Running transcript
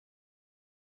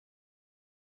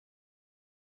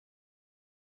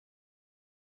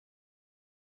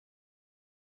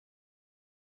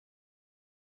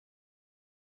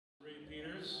Ray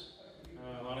Peters.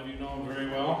 A lot of you know him very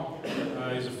well.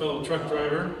 He's a fellow truck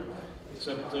driver,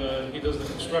 except he does the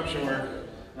construction work,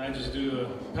 and I just do the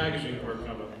packaging work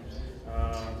of it.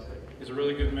 He's a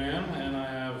really good man, and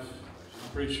I'm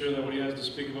pretty sure that what he has to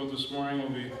speak about this morning will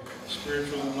be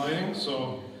spiritual and enlightening.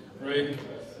 So, Ray,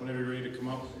 whenever you're ready to come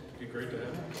up, it'd be great to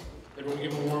have you. Everyone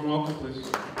give him a warm welcome,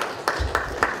 please.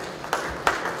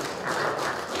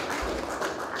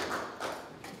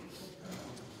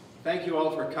 Thank you all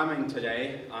for coming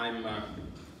today. I'm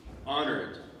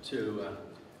honored to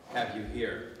have you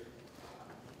here.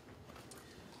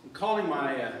 I'm calling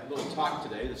my little talk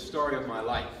today, The Story of My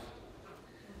Life.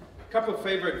 A couple of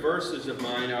favorite verses of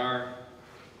mine are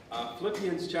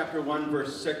Philippians chapter 1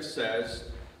 verse 6 says,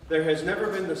 "There has never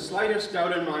been the slightest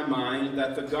doubt in my mind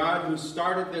that the God who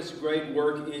started this great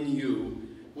work in you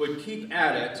would keep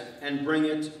at it and bring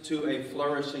it to a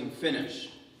flourishing finish."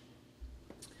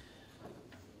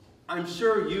 I'm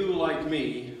sure you, like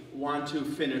me, want to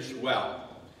finish well.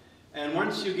 And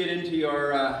once you get into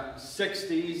your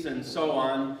 60s and so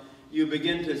on, you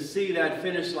begin to see that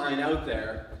finish line out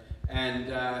there,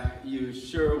 and you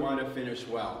sure want to finish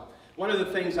well. One of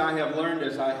the things I have learned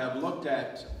as I have looked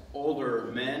at older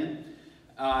men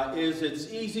is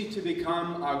it's easy to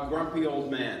become a grumpy old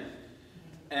man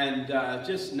and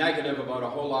just negative about a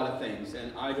whole lot of things,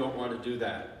 and I don't want to do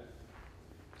that.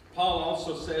 Paul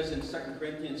also says in 2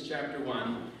 Corinthians chapter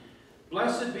 1,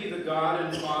 "Blessed be the God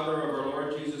and Father of our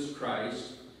Lord Jesus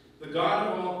Christ, the God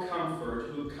of all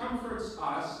comfort, who comforts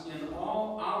us in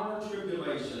all our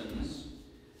tribulations,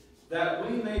 that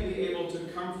we may be able to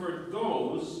comfort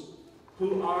those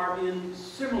who are in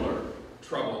similar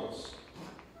troubles,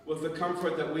 with the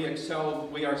comfort that we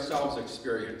ourselves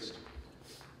experienced."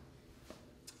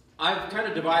 I've kind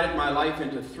of divided my life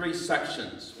into three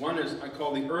sections. One is I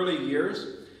call the early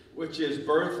years, which is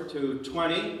birth to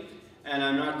 20, and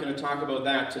I'm not going to talk about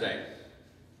that today.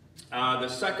 The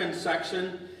second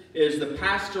section is the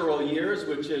pastoral years,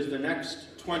 which is the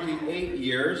next 28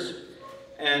 years,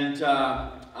 and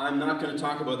I'm not going to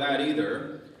talk about that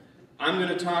either. I'm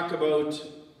going to talk about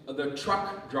the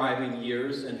truck driving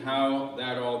years and how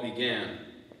that all began.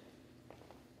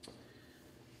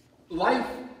 Life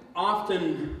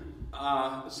often,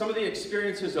 some of the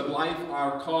experiences of life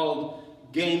are called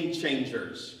game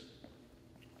changers.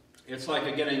 It's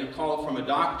like getting a call from a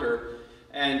doctor,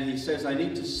 and he says, "I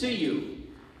need to see you."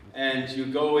 And you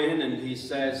go in, and he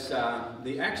says,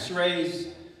 "The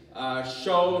x-rays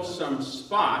show some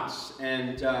spots,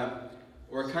 and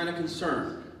we're kind of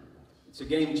concerned." It's a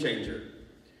game changer.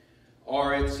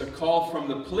 Or it's a call from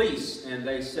the police, and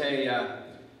they say,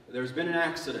 "There's been an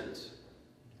accident."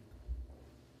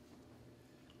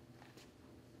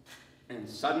 And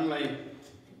suddenly,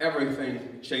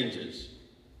 everything changes.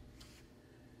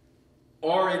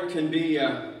 Or it can be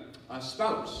a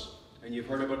spouse, and you've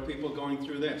heard about people going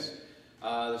through this.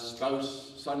 The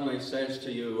spouse suddenly says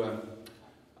to you,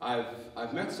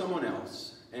 I've met someone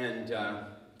else, and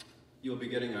you'll be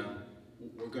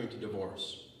we're going to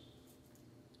divorce.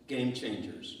 Game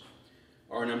changers.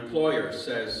 Or an employer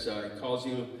says,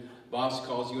 boss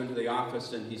calls you into the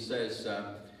office, and he says,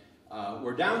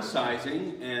 "We're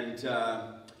downsizing, and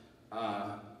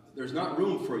there's not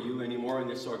room for you anymore in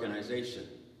this organization."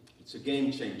 It's a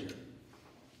game changer.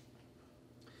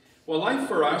 Well, life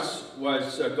for us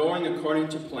was going according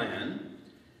to plan,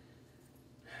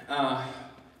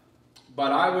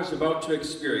 but I was about to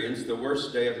experience the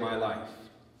worst day of my life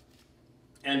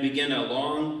and begin a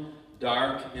long,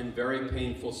 dark, and very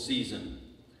painful season.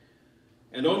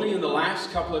 And only in the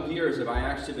last couple of years have I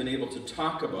actually been able to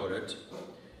talk about it.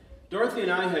 Dorothy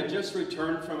and I had just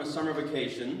returned from a summer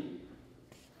vacation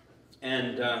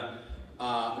and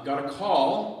got a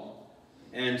call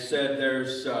and said,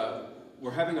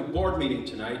 we're having a board meeting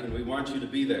tonight and we want you to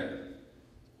be there.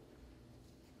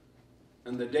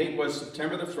 And the date was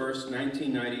September the 1st,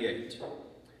 1998.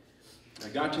 I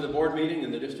got to the board meeting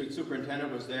and the district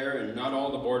superintendent was there, and not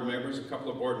all the board members, a couple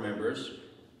of board members.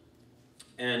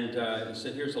 And he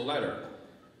said, "Here's a letter."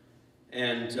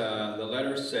 And the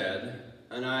letter said,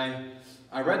 and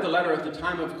I read the letter at the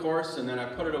time, of course, and then I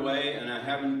put it away, and I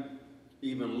haven't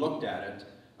even looked at it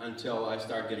until I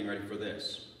start getting ready for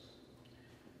this.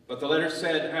 But the letter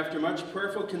said, "After much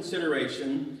prayerful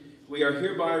consideration, we are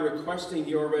hereby requesting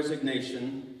your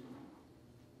resignation."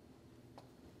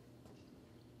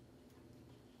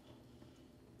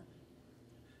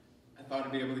 I thought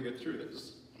I'd be able to get through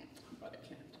this, but I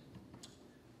can't.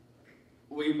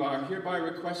 "We are hereby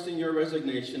requesting your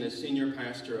resignation as senior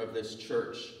pastor of this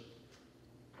church."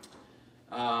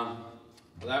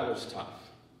 That was tough.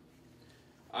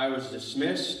 I was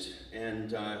dismissed,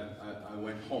 and I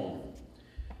went home.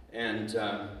 And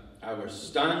I was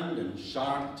stunned and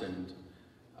shocked, and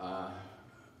I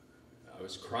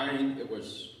was crying. It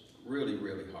was really,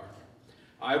 really hard.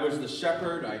 I was the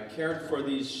shepherd. I cared for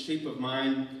these sheep of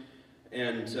mine,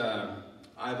 and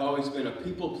I've always been a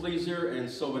people pleaser, and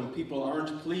so when people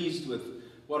aren't pleased with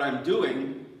what I'm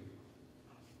doing,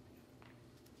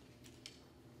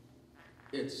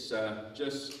 it's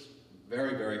just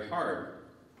very, very hard.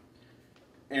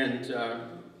 And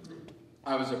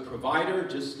I was a provider,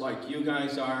 just like you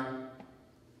guys are,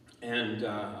 and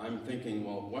I'm thinking,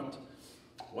 well,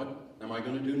 what am I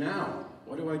going to do now?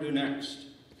 What do I do next?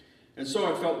 And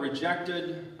so I felt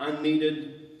rejected,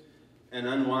 unneeded, and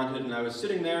unwanted, and I was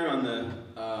sitting there on the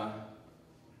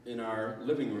in our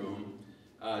living room.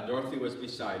 Dorothy was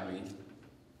beside me,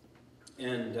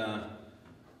 and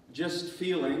just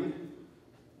feeling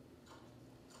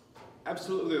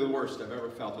absolutely the worst I've ever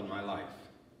felt in my life.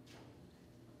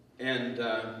 And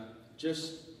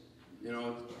just, you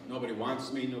know, nobody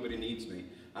wants me, nobody needs me.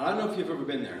 I don't know if you've ever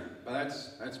been there, but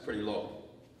that's pretty low.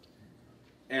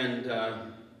 And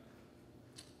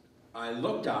I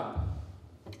looked up,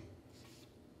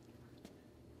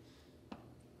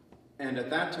 and at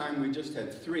that time we just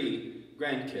had 3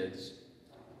 grandkids,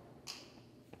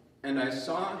 and I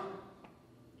saw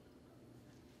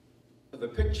the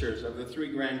pictures of the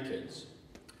 3 grandkids,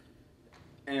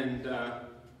 and I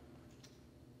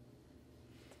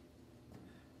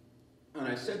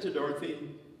said to Dorothy,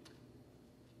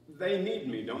 they need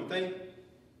me, don't they?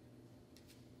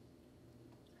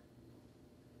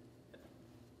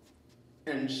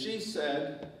 And she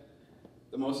said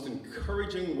the most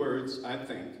encouraging words, I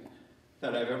think,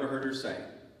 that I've ever heard her say.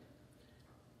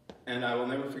 And I will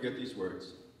never forget these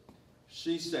words.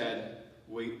 She said,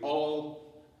 we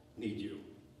all need you.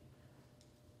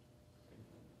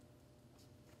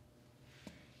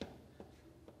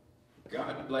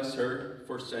 God bless her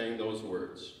for saying those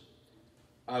words.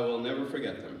 I will never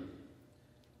forget them.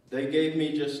 They gave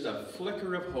me just a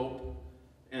flicker of hope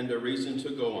and a reason to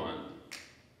go on.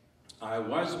 I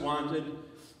was wanted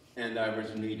and I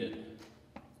was needed.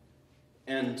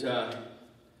 And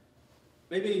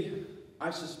maybe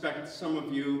I suspect some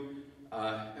of you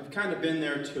have kind of been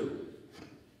there too,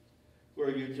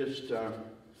 where you just you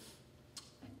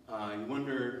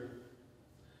wonder,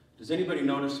 does anybody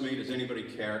notice me? Does anybody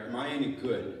care? Am I any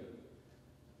good?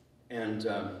 And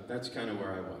that's kind of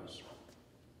where I was.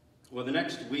 Well, the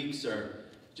next weeks are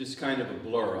just kind of a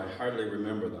blur. I hardly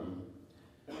remember them.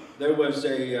 There was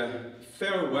a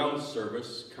farewell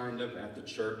service, kind of, at the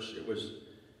church. It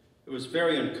was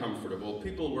very uncomfortable.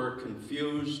 People were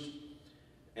confused,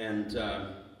 and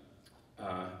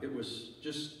it was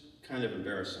just kind of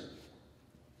embarrassing.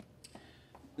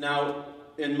 Now,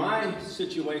 in my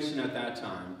situation at that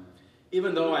time,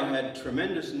 even though I had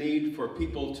tremendous need for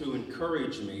people to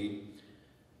encourage me,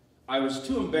 I was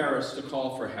too embarrassed to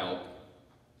call for help.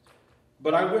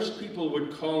 But I wish people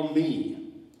would call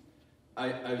me.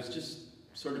 I was just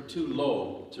sort of too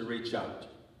low to reach out.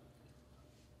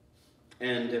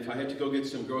 And if I had to go get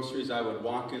some groceries, I would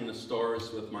walk in the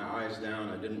stores with my eyes down.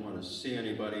 I didn't want to see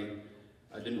anybody.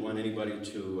 I didn't want anybody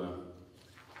to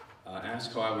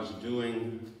ask how I was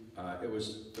doing. It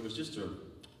was just a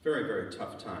very, very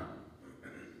tough time.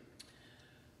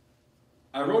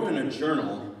 I wrote in a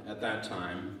journal at that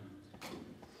time,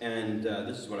 and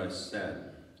this is what I said.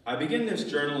 I begin this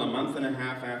journal a month and a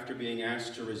half after being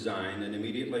asked to resign and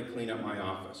immediately clean up my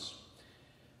office.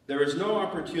 There is no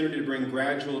opportunity to bring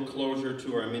gradual closure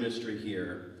to our ministry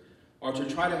here, or to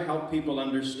try to help people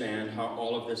understand how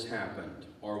all of this happened,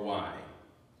 or why.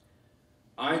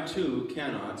 I too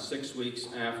cannot, 6 weeks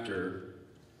after,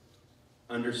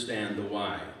 understand the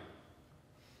why.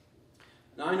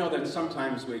 Now I know that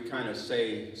sometimes we kind of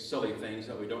say silly things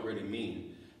that we don't really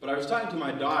mean, but I was talking to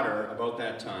my daughter about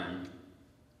that time,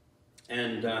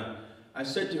 and I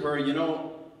said to her, you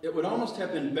know, it would almost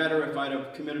have been better if I'd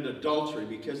have committed adultery,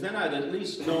 because then I'd at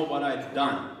least know what I'd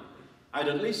done. I'd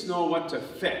at least know what to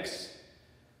fix.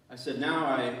 I said, now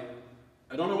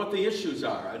I don't know what the issues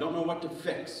are. I don't know what to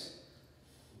fix.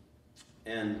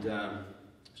 And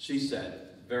she said,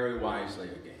 very wisely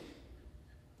again,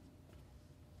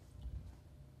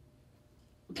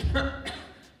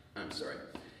 I'm sorry.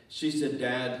 She said,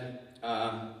 Dad,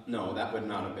 no, that would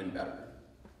not have been better.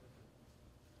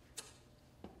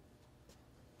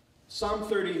 Psalm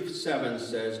 37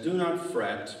 says, do not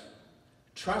fret,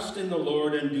 trust in the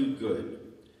Lord and do good.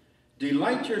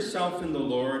 Delight yourself in the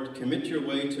Lord, commit your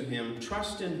way to him,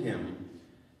 trust in him,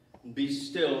 be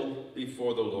still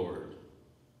before the Lord.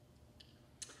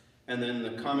 And then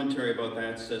the commentary about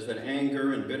that says that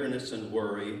anger and bitterness and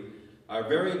worry are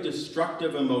very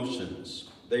destructive emotions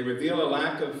They reveal a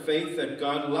lack of faith that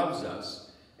God loves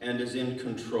us and is in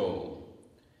control.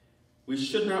 We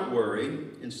should not worry.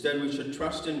 Instead, we should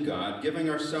trust in God, giving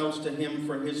ourselves to Him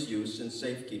for His use and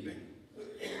safekeeping.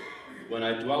 When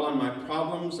I dwell on my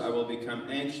problems, I will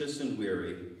become anxious and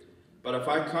weary. But if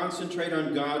I concentrate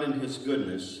on God and His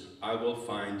goodness, I will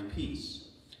find peace.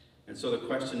 And so the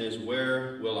question is,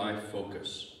 where will I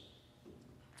focus?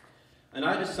 And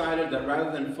I decided that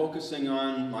rather than focusing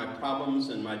on my problems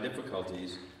and my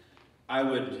difficulties, I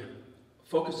would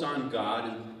focus on God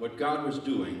and what God was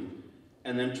doing,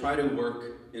 and then try to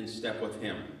work in step with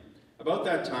Him. About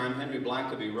that time, Henry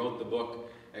Blackaby wrote the book,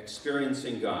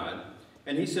 Experiencing God,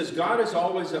 and he says, God is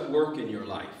always at work in your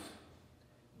life.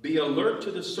 Be alert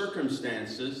to the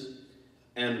circumstances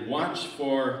and watch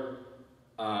for,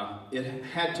 it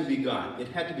had to be God. It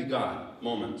had to be God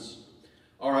moments.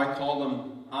 Or I call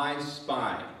them I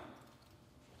spy.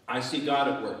 I see God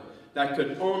at work. That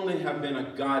could only have been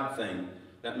a God thing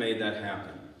that made that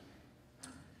happen.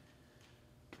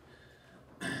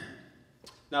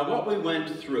 Now, what we went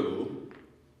through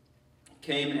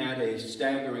came at a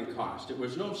staggering cost. It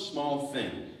was no small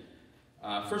thing.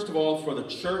 First of all, for the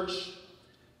church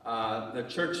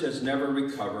has never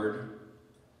recovered.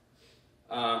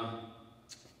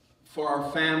 For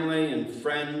our family and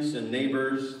friends and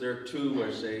neighbors, there too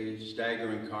was a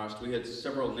staggering cost. We had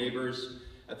several neighbors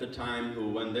at the time who,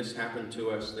 when this happened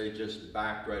to us, they just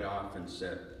backed right off and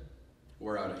said,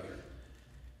 we're out of here.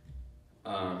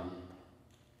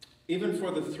 Even for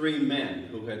the three men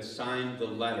who had signed the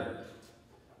letter,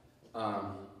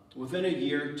 within a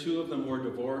year, two of them were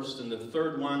divorced, and the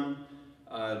third one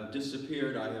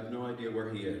disappeared. I have no idea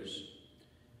where he is.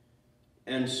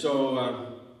 And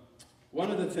so one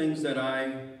of the things that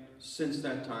I, since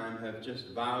that time, have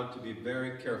just vowed to be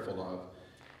very careful of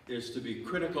is to be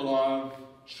critical of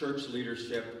church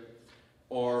leadership,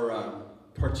 or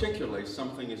particularly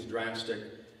something as drastic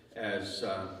as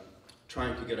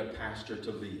trying to get a pastor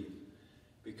to leave.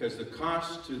 Because the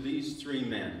cost to these three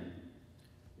men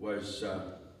was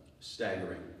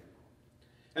staggering.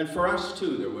 And for us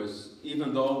too, there was,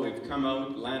 even though we've come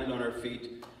out, landed on our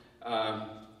feet,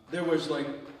 there was like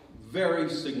very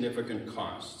significant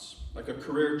costs, like a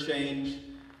career change,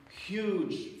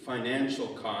 huge financial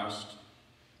cost,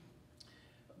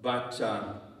 but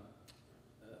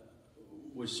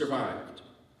we survived.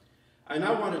 I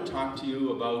now want to talk to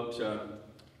you about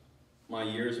my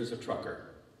years as a trucker.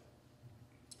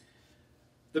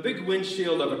 The big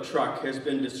windshield of a truck has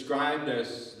been described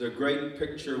as the great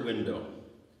picture window.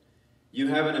 You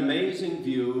have an amazing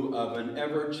view of an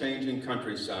ever-changing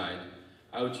countryside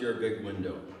out your big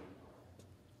window.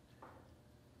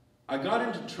 I got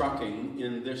into trucking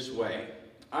in this way.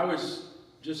 I was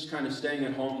just kind of staying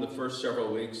at home the first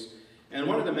several weeks, and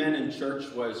one of the men in church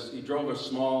he drove a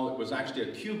small, it was actually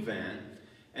a cube van,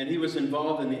 and he was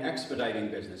involved in the expediting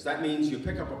business. That means you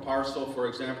pick up a parcel, for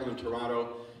example, in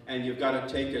Toronto, and you've got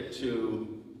to take it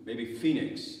to maybe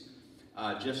Phoenix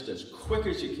just as quick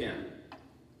as you can.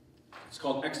 It's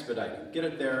called expediting. Get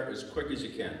it there as quick as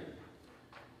you can.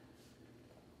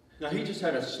 Now, he just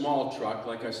had a small truck,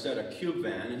 like I said, a cube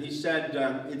van, and he'd said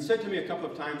to me a couple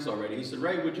of times already, he said,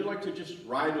 Ray, would you like to just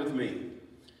ride with me?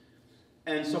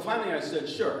 And so finally I said,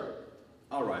 sure,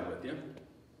 I'll ride with you.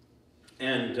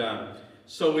 And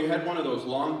so we had one of those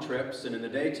long trips, and in the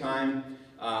daytime,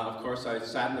 of course, I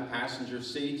sat in the passenger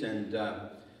seat, and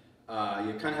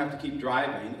you kind of have to keep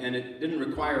driving, and it didn't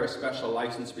require a special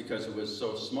license because it was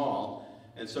so small.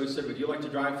 And so he said, would you like to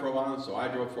drive for a while? And so I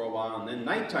drove for a while, and then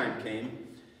nighttime came,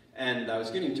 and I was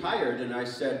getting tired, and I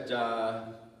said,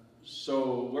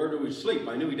 so where do we sleep?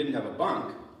 I knew we didn't have a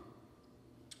bunk.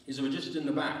 He said, we're just in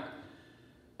the back.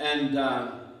 And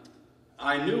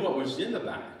I knew what was in the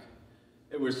back.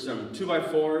 It was some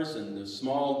 2x4s and a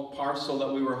small parcel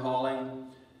that we were hauling.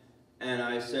 And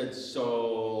I said,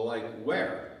 so, like,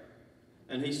 where?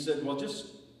 And he said, well,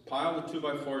 just pile the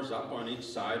 2x4s up on each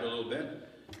side a little bit,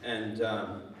 and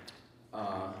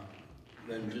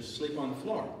then just sleep on the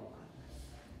floor.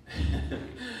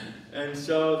 And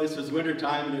so this was winter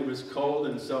time, and it was cold,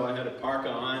 and so I had a parka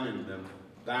on, and the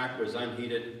back was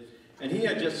unheated. And he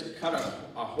had just cut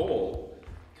a hole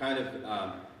kind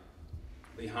of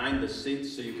behind the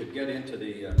seats so you could get into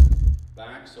the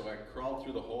back. So I crawled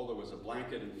through the hole. There was a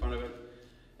blanket in front of it.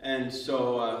 And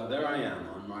so there I am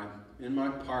in my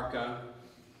parka,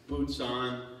 boots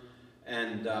on,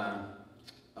 and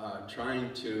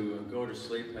trying to go to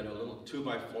sleep. Had a little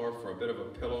 2x4 for a bit of a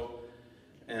pillow.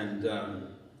 And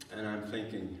I'm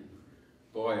thinking,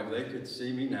 boy, if they could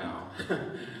see me now,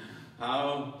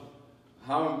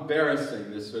 how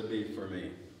embarrassing this would be for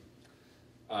me.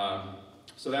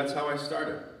 So that's how I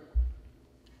started.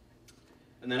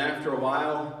 And then after a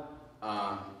while,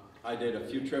 I did a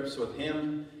few trips with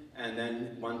him, and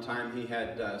then one time he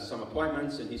had some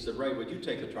appointments, and he said, "Ray, would you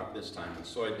take the truck this time?" And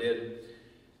so I did.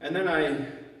 And then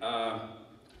I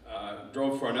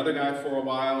drove for another guy for a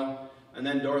while, and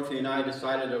then Dorothy and I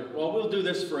decided, well, we'll do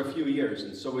this for a few years.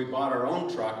 And so we bought our own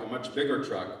truck, a much bigger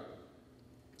truck,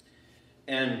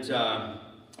 and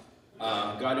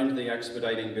got into the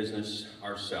expediting business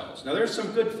ourselves. Now, there's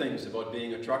some good things about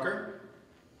being a trucker.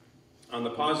 On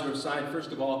the positive side,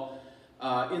 first of all,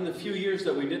 in the few years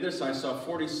that we did this, I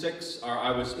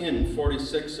was in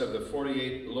 46 of the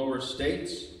 48 lower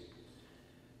states.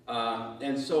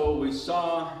 And so we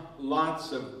saw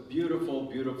lots of beautiful,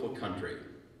 beautiful country.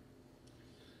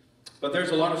 But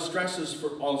there's a lot of stresses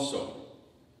also.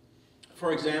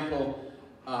 For example,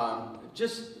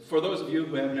 just for those of you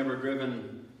who have never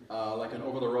driven like an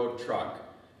over-the-road truck,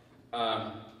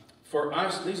 for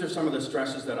us, these are some of the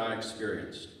stresses that I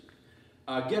experienced.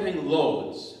 Getting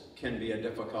loads can be a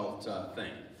difficult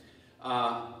thing.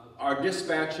 Our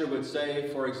dispatcher would say,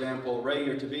 for example, "Ray,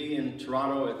 you're to be in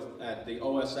Toronto at the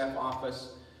OSF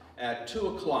office at 2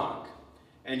 o'clock,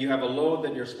 and you have a load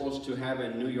that you're supposed to have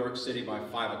in New York City by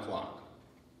 5 o'clock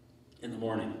in the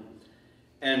morning."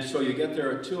 And so you get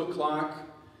there at 2 o'clock,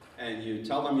 and you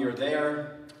tell them you're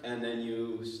there, and then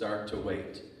you start to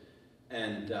wait.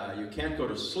 And you can't go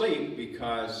to sleep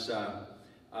because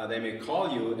they may call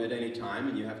you at any time,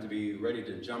 and you have to be ready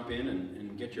to jump in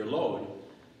and get your load.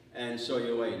 And so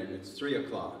you wait, and it's 3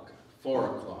 o'clock,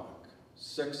 4 o'clock,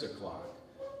 6 o'clock,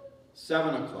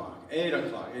 7 o'clock, 8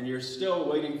 o'clock, and you're still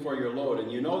waiting for your load. And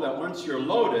you know that once you're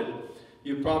loaded,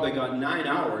 you've probably got 9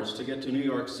 hours to get to New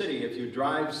York City if you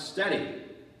drive steady.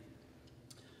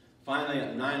 Finally,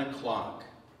 at 9 o'clock,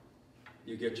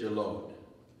 you get your load.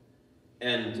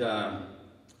 And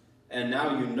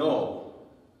now you know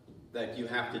that you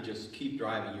have to just keep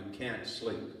driving. You can't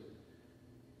sleep.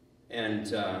 And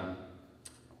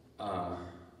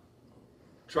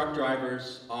truck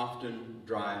drivers often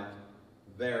drive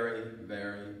very,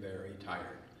 very, very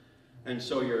tired. And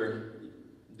so you're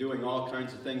doing all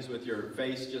kinds of things with your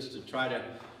face just to try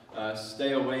to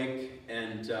stay awake.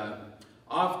 And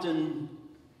often,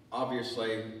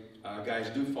 obviously, guys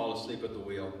do fall asleep at the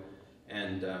wheel,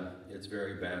 and it's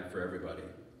very bad for everybody.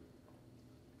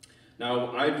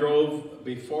 Now, I drove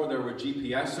before there were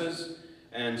GPSs,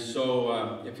 and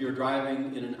so if you're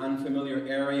driving in an unfamiliar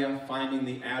area, finding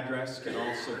the address can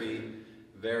also be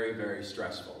very, very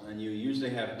stressful. And you usually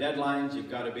have deadlines. You've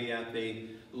got to be at the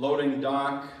loading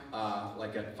dock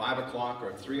like at 5 o'clock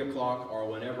or 3 o'clock or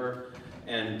whenever,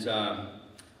 and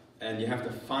you have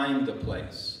to find the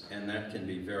place, and that can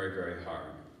be very, very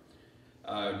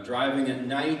hard. Driving at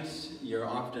night, you're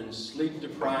often sleep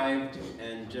deprived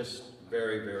and just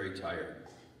very, very tired.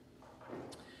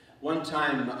 One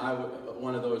time,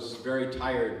 one of those very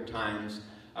tired times,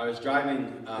 I was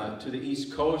driving to the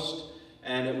East Coast,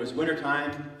 and it was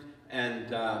wintertime,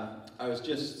 and I was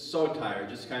just so tired,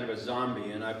 just kind of a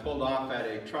zombie, and I pulled off at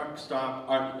a truck stop,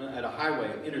 or at a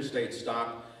highway, interstate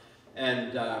stop,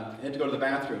 and had to go to the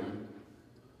bathroom.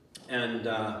 And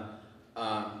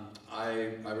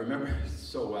I remember it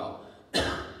so well.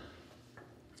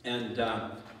 And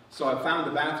so I found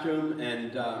the bathroom,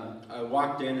 and I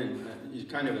walked in, and he's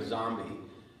kind of a zombie.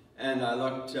 And I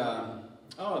looked,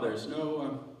 oh, there's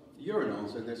no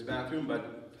urinals in this bathroom,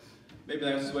 but maybe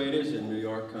that's the way it is in New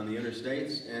York on the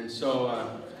interstates. And so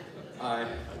I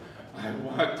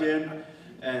walked in,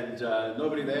 and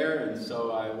nobody there, and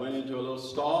so I went into a little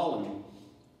stall,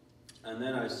 and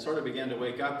then I sort of began to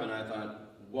wake up, and I thought,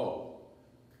 whoa,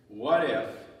 what if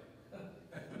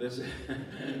this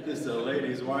is a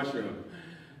ladies' washroom?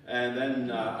 And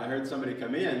then I heard somebody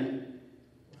come in,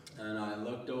 and I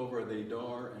looked over the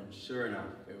door, and sure enough,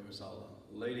 it was a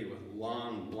lady with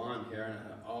long blonde hair, and I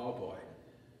thought, oh boy,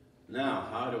 now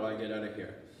how do I get out of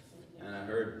here? And I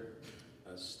heard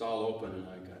a stall open, and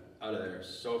I got out of there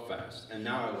so fast, and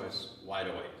now I was wide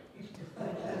awake.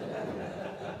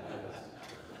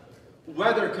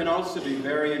 Weather can also be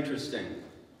very interesting.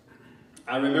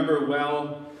 I remember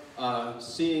well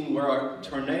seeing where a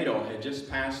tornado had just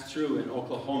passed through in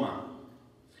Oklahoma,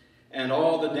 and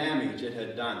all the damage it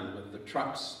had done with the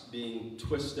trucks being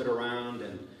twisted around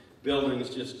and buildings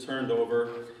just turned over.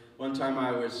 One time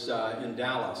I was in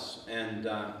Dallas and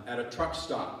at a truck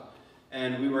stop,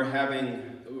 and we were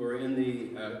in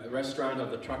the restaurant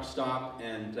of the truck stop,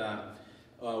 and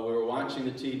we were watching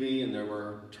the TV, and there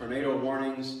were tornado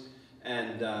warnings.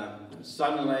 And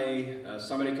suddenly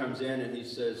somebody comes in and he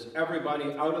says,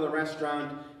 everybody out of the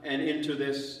restaurant and into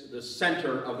the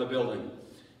center of the building,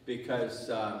 because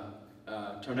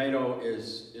tornado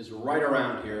is right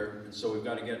around here, and so we've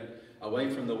got to get away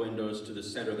from the windows to the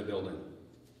center of the building.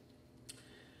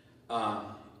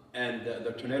 And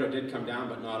the tornado did come down,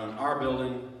 but not on our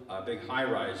building, a big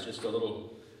high-rise, just a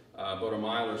little, about a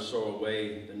mile or so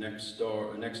away. The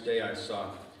next day I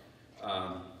saw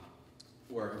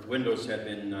where windows had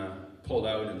been pulled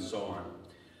out and so on.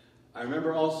 I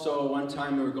remember also one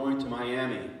time we were going to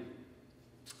Miami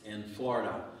in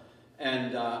Florida,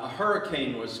 and a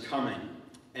hurricane was coming,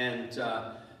 and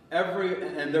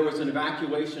there was an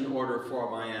evacuation order for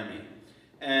Miami,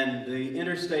 and the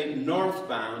interstate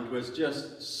northbound was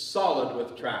just solid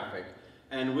with traffic,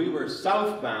 and we were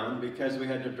southbound because we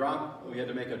had to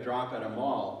make a drop at a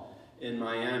mall in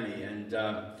Miami, and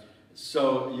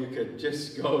so you could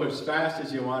just go as fast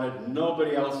as you wanted,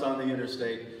 nobody else on the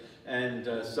interstate.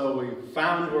 And so we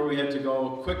found where we had to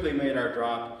go, quickly made our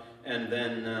drop, and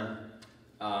then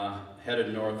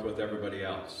headed north with everybody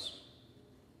else.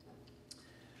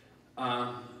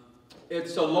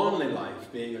 It's a lonely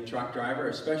life being a truck driver,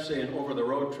 especially an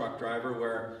over-the-road truck driver,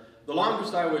 where the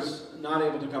longest I was not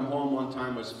able to come home one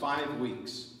time was 5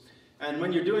 weeks. And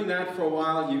when you're doing that for a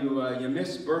while, you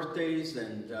miss birthdays,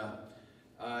 and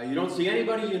you don't see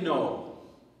anybody you know.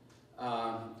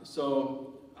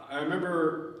 So I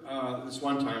remember this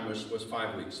one time was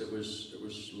 5 weeks. It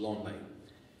was lonely.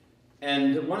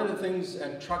 And one of the things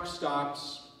at truck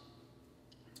stops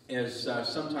is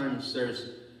sometimes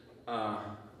there's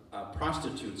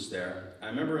prostitutes there. I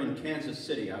remember in Kansas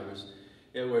City,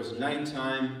 it was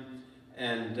nighttime,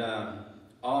 and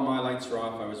all my lights were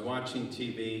off. I was watching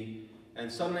TV,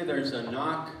 and suddenly there's a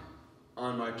knock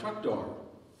on my truck door.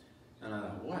 And I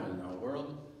thought, what in the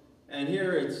world? And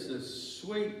here it's this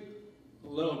sweet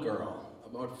little girl,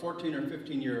 about 14 or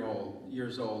 15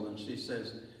 years old, and she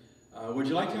says, would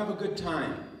you like to have a good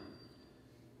time?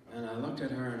 And I looked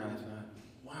at her and I thought,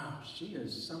 wow, she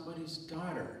is somebody's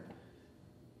daughter.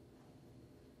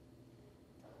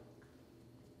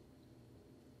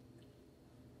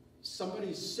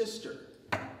 Somebody's sister.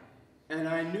 And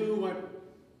I knew what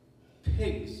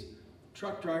pigs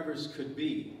truck drivers could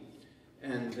be.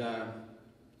 And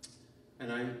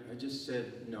I just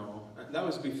said no. That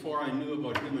was before I knew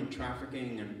about human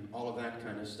trafficking and all of that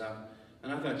kind of stuff.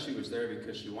 And I thought she was there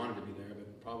because she wanted to be there,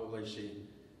 but probably she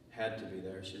had to be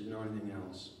there. She didn't know anything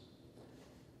else.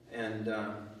 And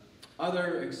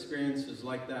other experiences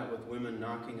like that with women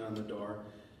knocking on the door.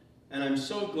 And I'm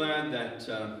so glad that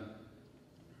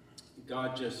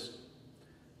God just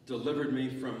delivered me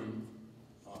from,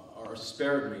 or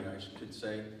spared me, I could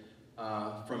say,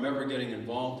 from ever getting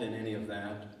involved in any of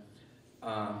that.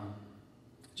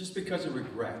 Just because of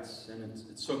regrets, and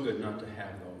it's so good not to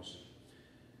have those.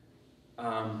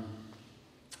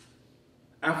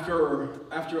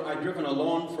 After I'd driven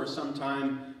alone for some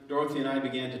time, Dorothy and I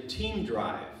began to team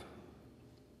drive.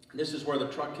 This is where the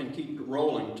truck can keep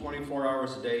rolling 24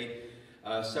 hours a day,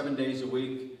 7 days a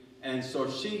week. And so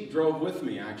she drove with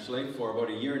me, actually, for about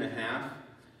 1.5 years.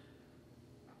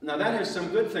 Now that has some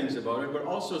good things about it, but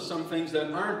also some things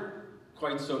that aren't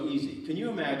quite so easy. Can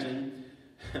you imagine,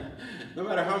 no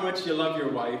matter how much you love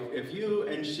your wife, if you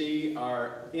and she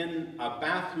are in a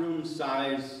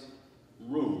bathroom-size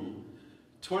room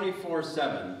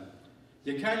 24/7,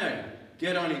 you kind of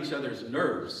get on each other's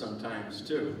nerves sometimes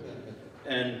too.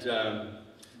 And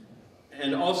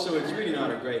also it's really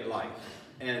not a great life.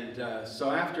 And so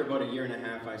after about 1.5 years,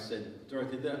 I said,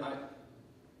 Dorothy,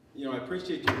 I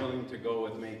appreciate you willing to go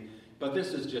with me, but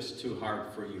this is just too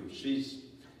hard for you. She's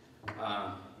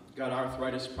got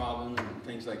arthritis problems and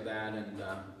things like that, and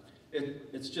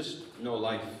it's just no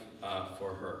life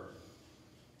for her.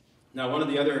 Now, one of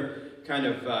the other kind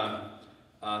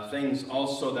of things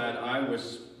also that I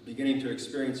was beginning to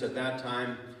experience at that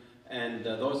time, and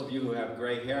those of you who have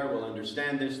gray hair will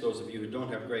understand this, those of you who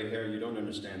don't have gray hair, you don't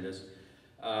understand this,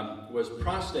 was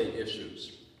prostate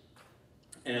issues.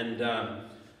 And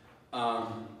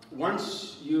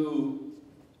once you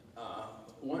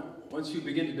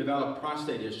begin to develop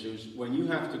prostate issues, when you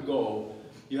have to go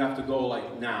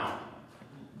like now.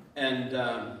 And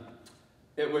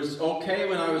it was okay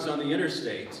when I was on the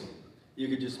interstate. You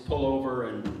could just pull over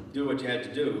and do what you had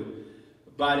to do.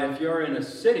 But if you're in a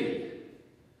city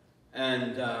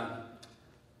and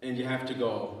you have to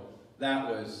go, that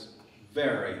was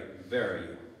very,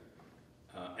 very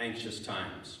anxious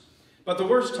times. But the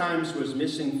worst times was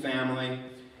missing family,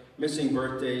 missing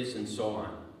birthdays, and so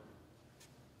on.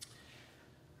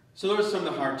 So those are some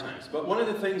of the hard times. But one of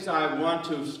the things I want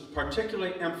to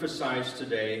particularly emphasize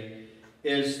today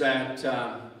is that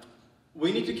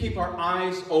we need to keep our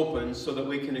eyes open so that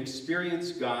we can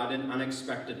experience God in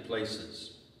unexpected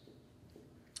places.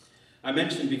 I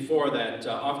mentioned before that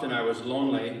often I was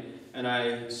lonely, and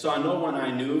I saw no one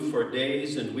I knew for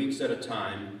days and weeks at a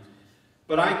time.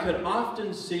 But I could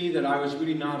often see that I was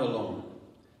really not alone,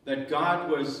 that God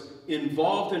was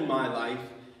involved in my life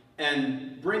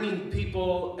and bringing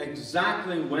people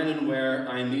exactly when and where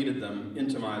I needed them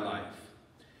into my life.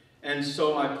 And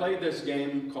so I played this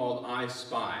game called I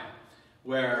Spy,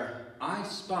 where I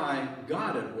spy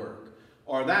God at work,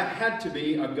 or that had to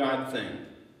be a God thing.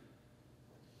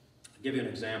 I'll give you an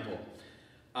example.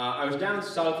 I was down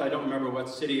south, I don't remember what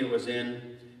city it was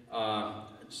in,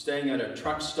 staying at a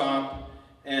truck stop,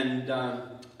 and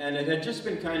it had just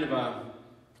been kind of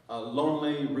a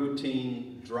lonely,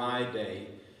 routine, dry day.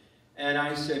 And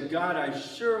I said, God, I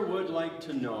sure would like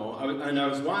to know. I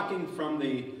was walking from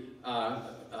the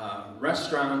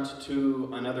restaurant to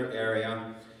another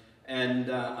area, and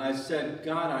I said,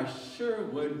 God, I sure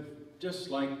would just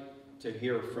like to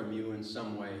hear from you in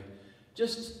some way,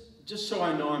 just so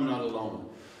I know I'm not alone.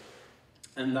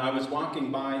 And I was walking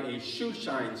by a shoe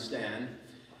shine stand,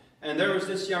 and there was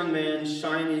this young man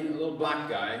shining, a little black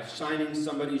guy, shining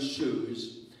somebody's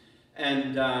shoes.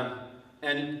 And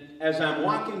as I'm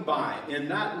walking by, in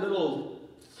that little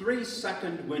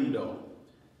 3-second window,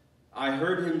 I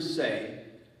heard him say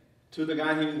to the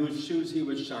guy whose shoes he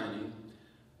was shining,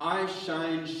 I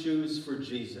shine shoes for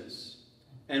Jesus.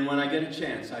 And when I get a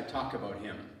chance, I talk about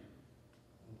him.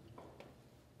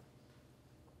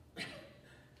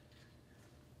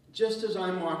 Just as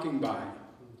I'm walking by,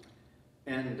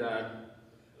 and I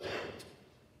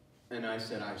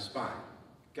said, I spy.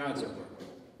 God's at work.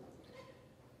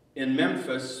 In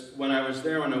Memphis, when I was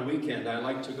there on a weekend, I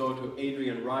liked to go to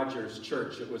Adrian Rogers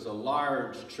Church. It was a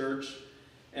large church,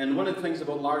 and one of the things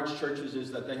about large churches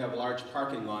is that they have large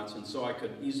parking lots, and so I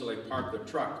could easily park the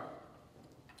truck.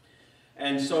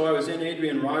 And so I was in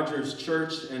Adrian Rogers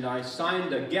Church, and I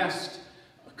signed a guest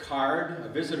card, a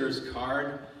visitor's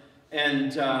card,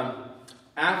 and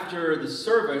after the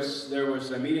service, there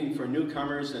was a meeting for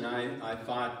newcomers, and I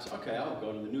thought, okay, I'll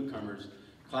go to the newcomers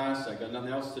class. I got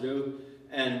nothing else to do.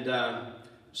 And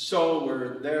so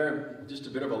we're there, just a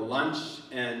bit of a lunch,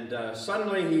 and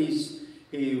suddenly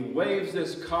he waves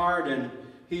this card, and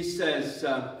he says,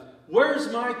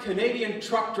 where's my Canadian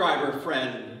truck driver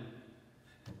friend?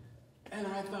 And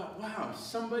I thought, wow,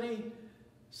 somebody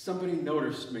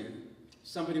noticed me.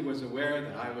 Somebody was aware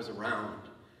that I was around,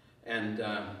 and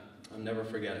I'll never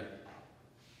forget it.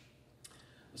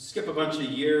 I'll skip a bunch of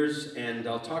years, and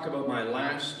I'll talk about my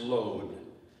last load.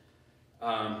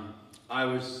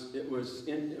 It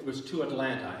was to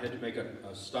Atlanta. I had to make a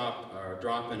stop or a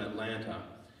drop in Atlanta.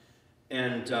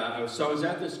 And so I was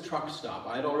at this truck stop.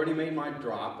 I had already made my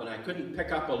drop, and I couldn't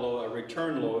pick up a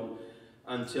return load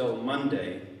until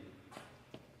Monday.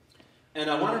 And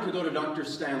I wanted to go to Dr.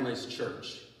 Stanley's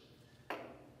church.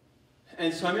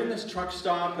 And so I'm in this truck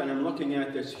stop, and I'm looking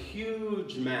at this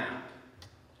huge map.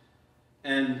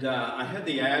 And I had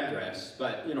the address,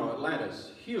 but, you know,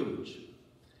 Atlanta's huge.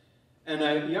 And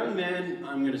a young man,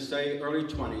 I'm going to say early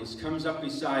 20s, comes up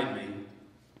beside me,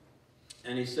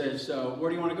 and he says, where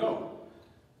do you want to go?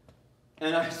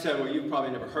 And I said, well, you've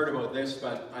probably never heard about this,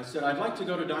 but I said, I'd like to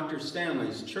go to Dr.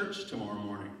 Stanley's church tomorrow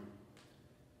morning.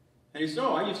 And he said,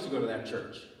 oh, I used to go to that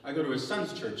church. I go to his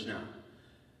son's church now.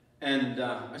 And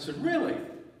I said, really?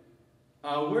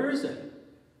 Where is it?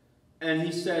 And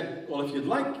he said, well, if you'd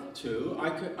like to,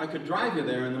 I could drive you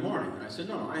there in the morning. And I said,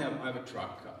 no, I have a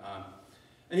truck.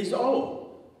 And he said,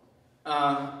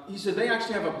 he said, they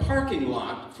actually have a parking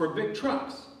lot for big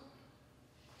trucks.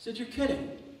 I said, you're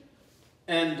kidding.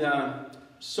 And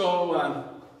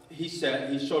he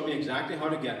showed me exactly how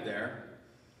to get there.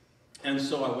 And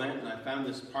so I went and I found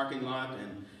this parking lot,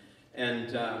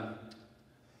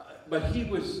 but he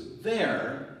was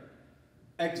there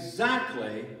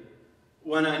exactly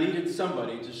when I needed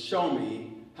somebody to show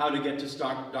me how to get to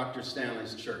Dr.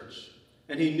 Stanley's church.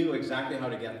 And he knew exactly how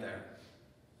to get there.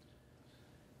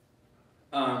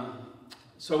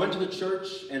 So I went to the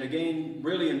church, and again,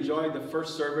 really enjoyed the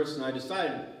first service, and I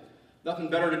decided nothing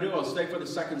better to do, I'll stay for the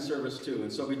second service too.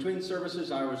 And so between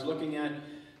services, I was looking at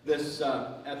this,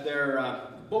 at their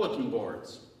bulletin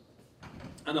boards.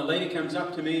 And a lady comes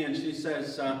up to me and she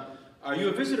says, are you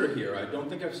a visitor here? I don't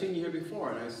think I've seen you here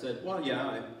before. And I said, well,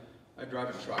 yeah, I drive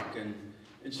a truck.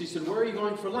 And she said, where are you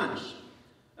going for lunch?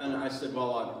 And I said,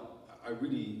 well, I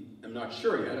really am not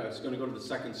sure yet. I was going to go to the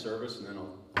second service, and then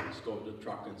I'll just go to the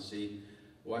truck and see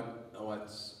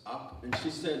what's up. And she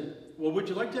said, well, would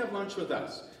you like to have lunch with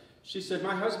us? She said,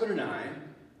 my husband and I,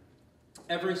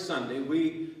 every Sunday,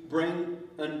 we bring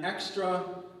an extra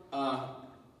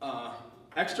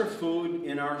food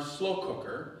in our slow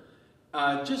cooker,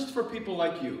 just for people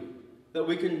like you, that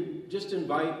we can just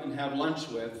invite and have lunch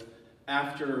with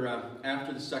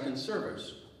after the second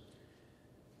service.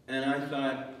 And I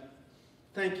thought,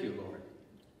 thank you, Lord.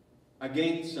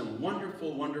 Again, some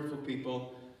wonderful, wonderful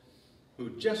people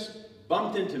who just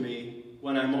bumped into me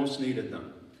when I most needed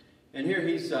them. And here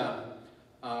he's a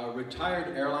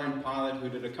retired airline pilot who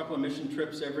did a couple of mission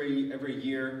trips every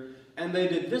year. And they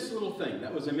did this little thing.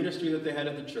 That was a ministry that they had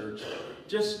at the church.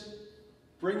 Just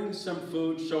bringing some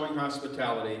food, showing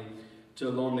hospitality to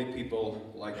lonely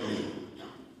people like me.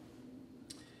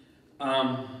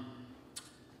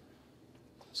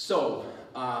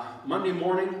 Monday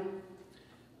morning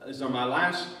is on my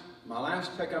last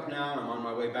pickup now. I'm on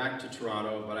my way back to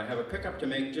Toronto, but I have a pickup to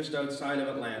make just outside of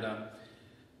Atlanta.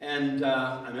 And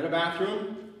I'm in a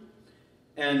bathroom,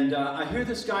 and I hear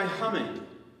this guy humming.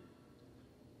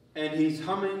 And he's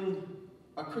humming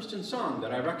a Christian song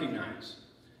that I recognize.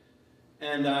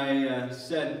 And I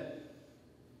said,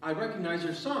 I recognize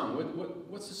your song.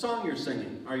 What's the song you're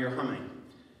singing, or you're humming?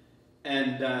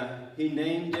 And he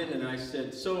named it, and I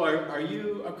said, so are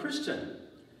you a Christian?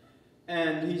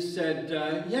 And he said,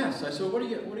 yes. I said, what do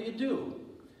you do?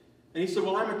 And he said,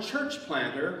 well, I'm a church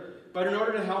planter, but in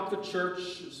order to help the church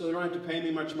so they don't have to pay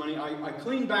me much money, I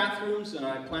clean bathrooms and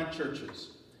I plant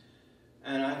churches.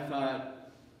 And I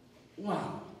thought,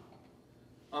 wow.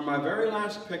 On my very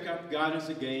last pickup, God is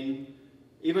again,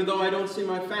 even though I don't see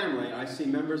my family, I see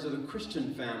members of the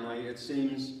Christian family, it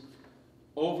seems,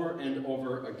 over and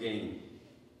over again.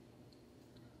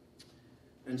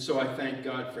 And so I thank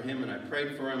God for him, and I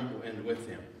prayed for him and with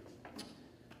him.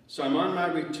 So I'm on my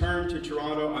return to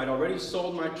Toronto. I'd already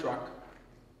sold my truck,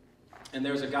 and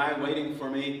there's a guy waiting for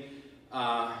me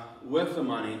with the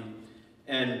money,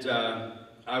 and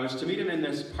I was to meet him in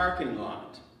this parking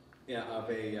lot of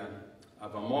a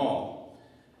mall.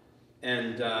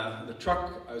 And the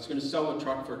truck, I was going to sell the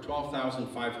truck for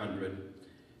 $12,500,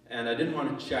 and I didn't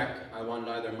want a check. I wanted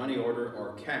either money order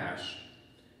or cash.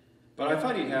 But I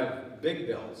thought he'd have big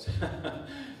bills.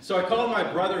 So I called my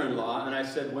brother-in-law and I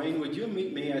said, Wayne, would you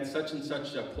meet me at such and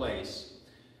such a place?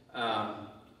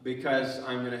 Because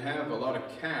I'm going to have a lot of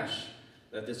cash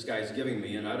that this guy's giving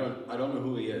me, and I don't know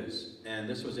who he is. And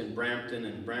this was in Brampton,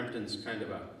 and Brampton's kind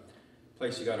of a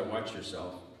place you got to watch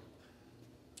yourself.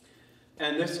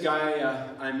 And this guy,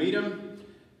 I meet him,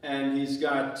 and he's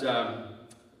got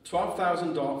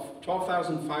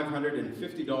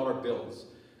 $12,550 bills.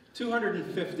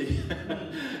 250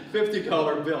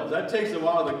 $50 bills. That takes a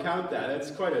while to count that. That's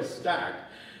quite a stack.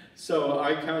 So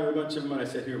I counted a bunch of them, and I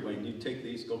said, here, Wayne, you take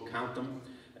these, go count them.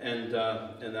 And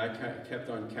I kept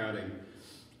on counting.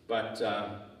 But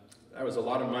that was a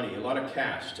lot of money, a lot of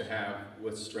cash to have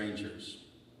with strangers.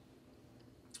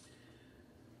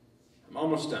 I'm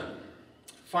almost done.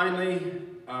 Finally,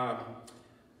 I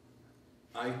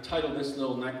titled this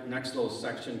next little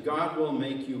section, God Will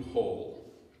Make You Whole.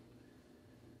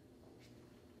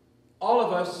 All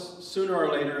of us, sooner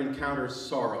or later, encounter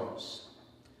sorrows.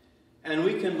 And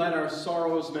we can let our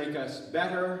sorrows make us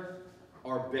better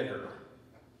or bitter.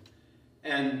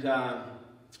 And I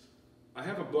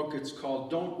have a book, it's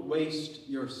called Don't Waste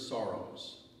Your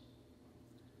Sorrows.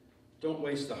 Don't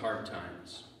waste the hard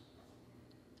times.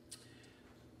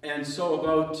 And so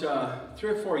about 3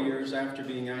 or 4 years after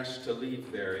being asked to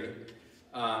leave Barrie,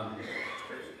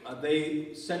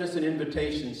 they sent us an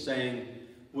invitation saying,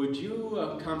 would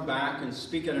you come back and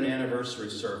speak at an anniversary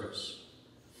service?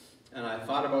 And I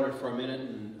thought about it for a minute,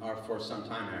 or for some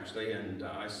time actually, and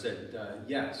I said,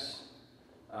 yes,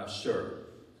 sure.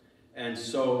 And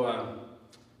so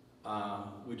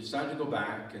we decided to go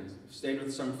back and stayed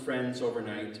with some friends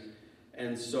overnight.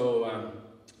 And so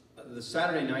the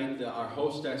Saturday night, our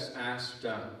hostess asked,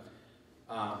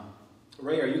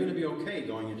 Ray, are you going to be okay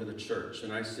going into the church?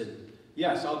 And I said,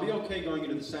 yes, I'll be okay going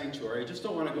into the sanctuary. I just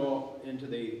don't want to go into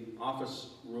the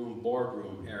office room,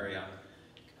 boardroom area,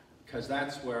 because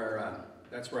that's where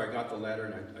I got the letter,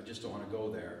 and I just don't want to go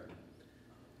there.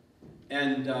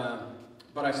 And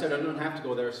but I said I don't have to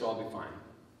go there, so I'll be fine.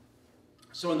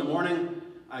 So in the morning,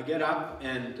 I get up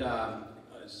and I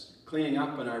was cleaning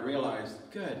up, and I realized,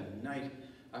 good night,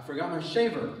 I forgot my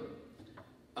shaver.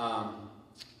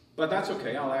 But that's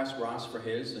okay. I'll ask Ross for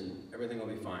his, and everything will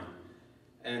be fine.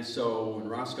 And so when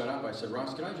Ross got up, I said,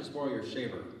 Ross, can I just borrow your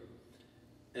shaver?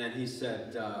 And he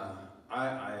said,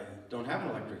 I don't have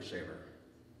an electric shaver.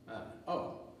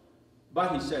 Oh.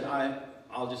 But he said,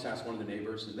 I'll just ask one of the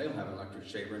neighbors, and they'll have an electric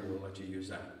shaver, and we'll let you use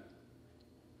that.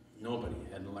 Nobody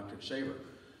had an electric shaver.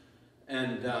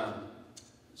 And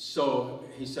so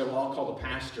he said, well, I'll call the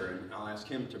pastor, and I'll ask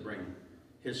him to bring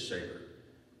his shaver.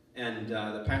 And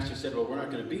the pastor said, well, we're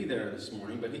not going to be there this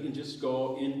morning, but he can just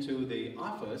go into the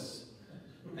office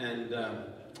and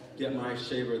get my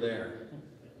shaver there.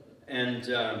 And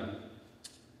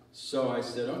so I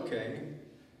said, okay,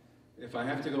 if I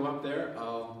have to go up there,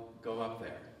 I'll go up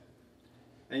there.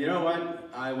 And you know what?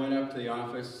 I went up to the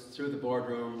office, through the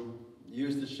boardroom,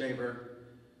 used the shaver,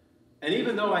 and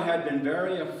even though I had been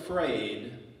very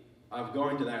afraid of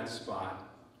going to that spot,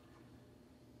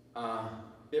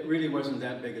 it really wasn't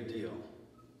that big a deal.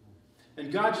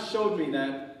 And God showed me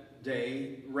that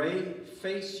day, Ray,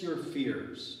 face your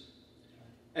fears.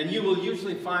 And you will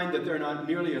usually find that they're not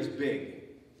nearly as big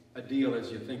a deal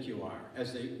as you think you are,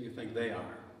 as you think they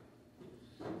are.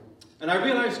 And I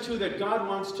realized too that God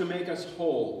wants to make us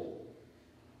whole.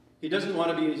 He doesn't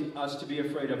want us to be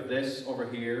afraid of this over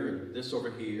here, and this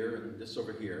over here, and this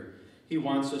over here. He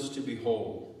wants us to be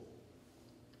whole.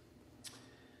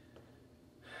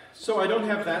 So I don't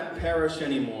have that parish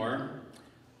anymore.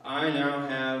 I now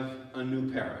have a new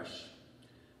parish.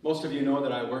 Most of you know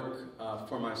that I work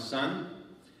for my son,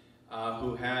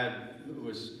 who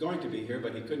was going to be here,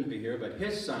 but he couldn't be here, but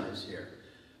his son is here.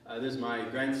 This is my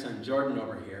grandson Jordan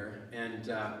over here. And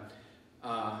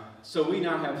so we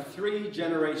now have 3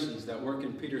 generations that work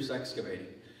in Peters Excavating.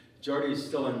 Jordy's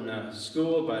still in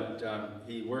school, but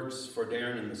he works for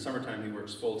Darren. In the summertime, he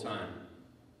works full-time.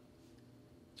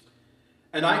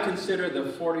 And I consider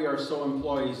the 40 or so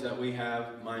employees that we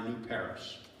have my new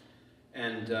parish.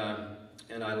 And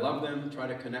I love them, try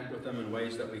to connect with them in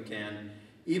ways that we can,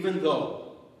 even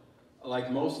though, like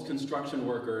most construction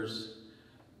workers,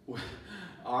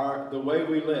 the way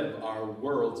we live are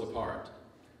worlds apart.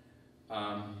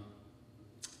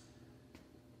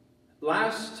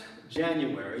 Last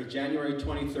January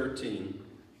 2013,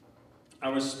 I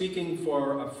was speaking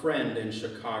for a friend in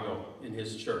Chicago in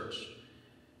his church.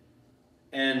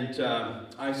 And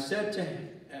I said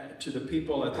to the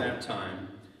people at that time,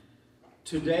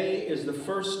 today is the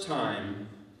first time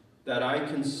that I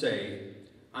can say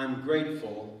I'm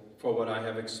grateful for what I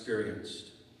have experienced.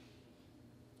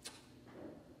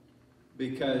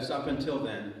 Because up until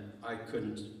then, I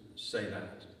couldn't say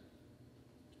that.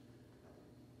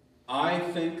 I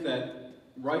think that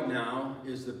right now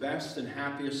is the best and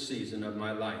happiest season of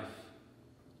my life.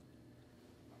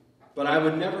 But I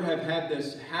would never have had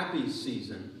this happy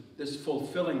season, this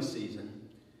fulfilling season,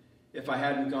 if I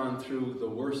hadn't gone through the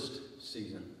worst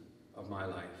season of my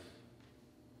life.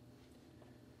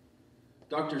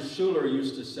 Dr. Schuller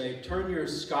used to say, turn your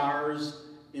scars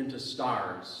into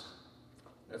stars.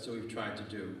 That's what we've tried to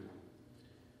do.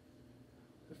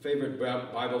 A favorite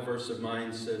Bible verse of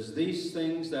mine says, these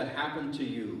things that happen to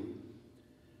you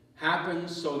happen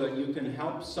so that you can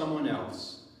help someone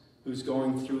else who's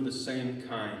going through the same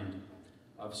kind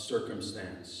of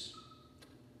circumstance.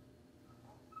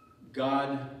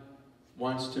 God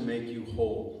wants to make you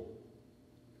whole.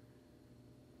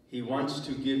 He wants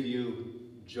to give you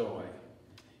joy.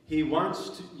 He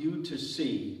wants you to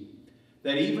see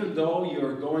that even though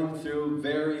you're going through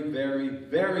very, very,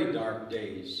 very dark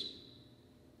days,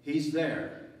 He's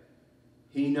there.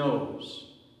 He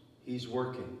knows. He's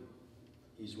working.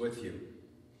 He's with you.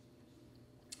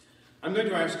 I'm going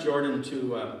to ask Jordan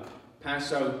to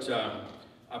pass out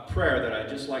a prayer that I'd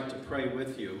just like to pray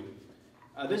with you.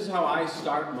 This is how I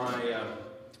start my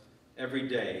every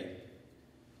day.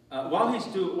 While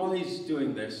he's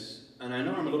doing this, and I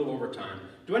know I'm a little over time,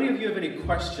 do any of you have any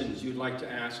questions you'd like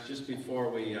to ask just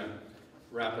before we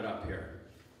wrap it up here?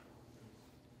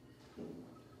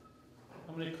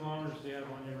 How many kilometers do you have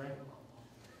on your ring?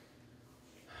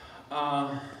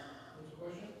 What's the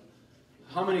question?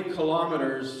 How many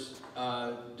kilometers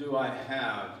do I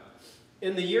have?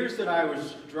 In the years that I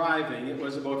was driving, it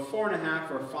was about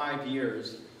 4.5 or 5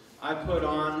 years, I put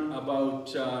on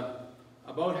about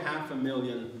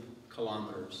 500,000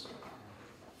 kilometers.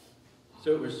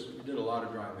 So we did a lot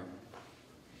of driving.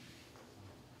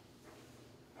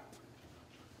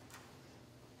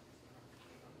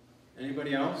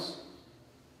 Anybody else?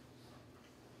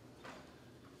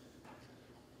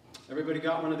 Everybody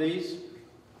got one of these?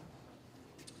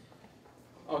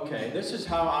 Okay, this is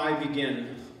how I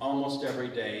begin almost every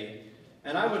day.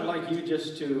 And I would like you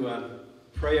just to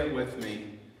pray it with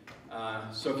me.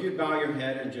 So if you bow your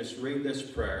head and just read this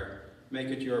prayer, make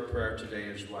it your prayer today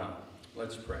as well.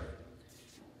 Let's pray.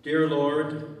 Dear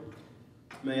Lord,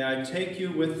 may I take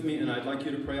you with me, and I'd like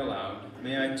you to pray aloud.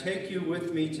 May I take you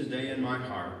with me today in my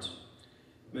heart.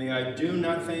 May I do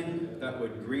nothing that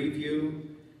would grieve you.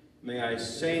 May I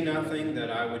say nothing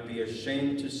that I would be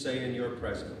ashamed to say in your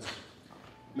presence.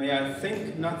 May I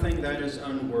think nothing that is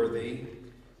unworthy,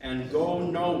 and go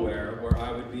nowhere where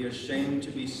I would be ashamed to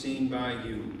be seen by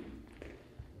you.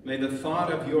 May the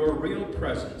thought of your real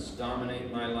presence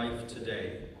dominate my life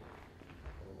today.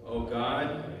 O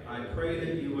God, I pray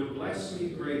that you would bless me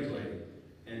greatly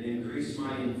and increase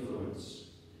my influence,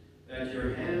 that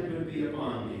your hand would be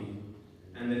upon me,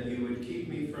 and that you would keep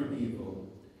me from evil,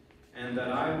 and that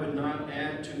I would not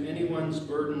add to anyone's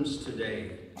burdens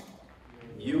today.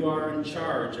 You are in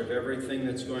charge of everything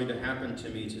that's going to happen to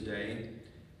me today,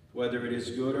 whether it is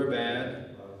good or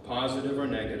bad, positive or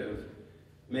negative.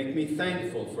 Make me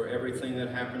thankful for everything that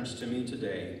happens to me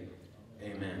today.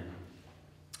 Amen.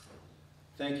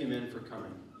 Thank you, men, for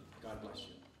coming. God bless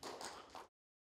you.